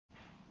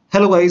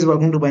Hello guys,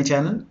 welcome to my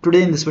channel.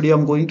 Today in this video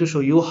I'm going to show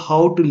you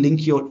how to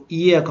link your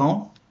EA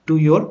account to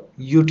your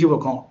YouTube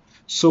account.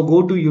 So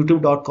go to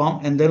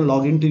youtube.com and then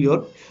log into your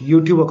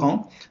YouTube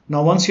account.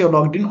 Now once you're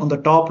logged in, on the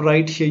top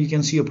right here you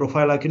can see your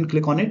profile icon.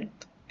 Click on it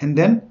and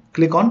then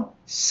click on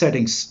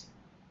settings.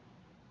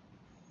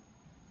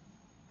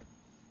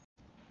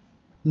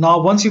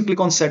 Now once you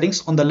click on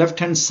settings, on the left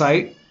hand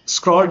side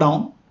scroll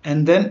down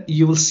and then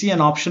you will see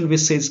an option which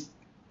says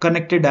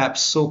connected apps.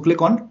 So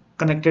click on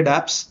connected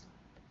apps.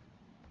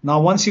 Now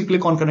once you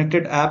click on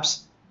connected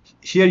apps,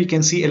 here you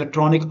can see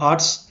electronic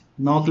arts.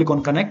 Now click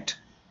on connect.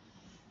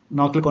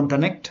 Now click on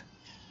connect.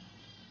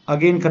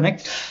 Again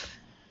connect.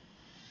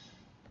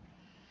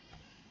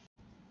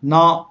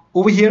 Now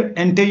over here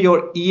enter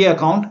your EA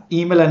account,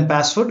 email and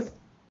password.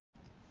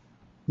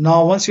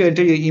 Now once you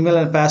enter your email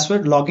and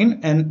password, log in,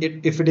 and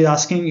if it is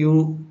asking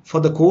you for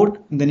the code,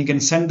 then you can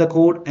send the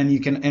code and you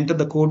can enter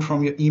the code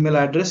from your email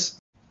address.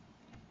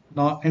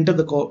 Now enter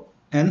the code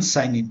and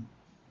sign in.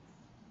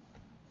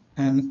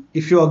 And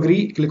if you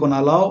agree, click on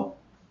allow.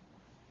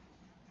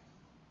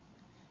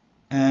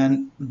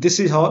 And this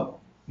is how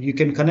you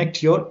can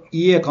connect your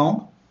EA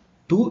account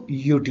to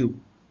YouTube.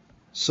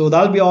 So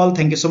that'll be all.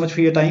 Thank you so much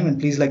for your time, and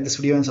please like this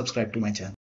video and subscribe to my channel.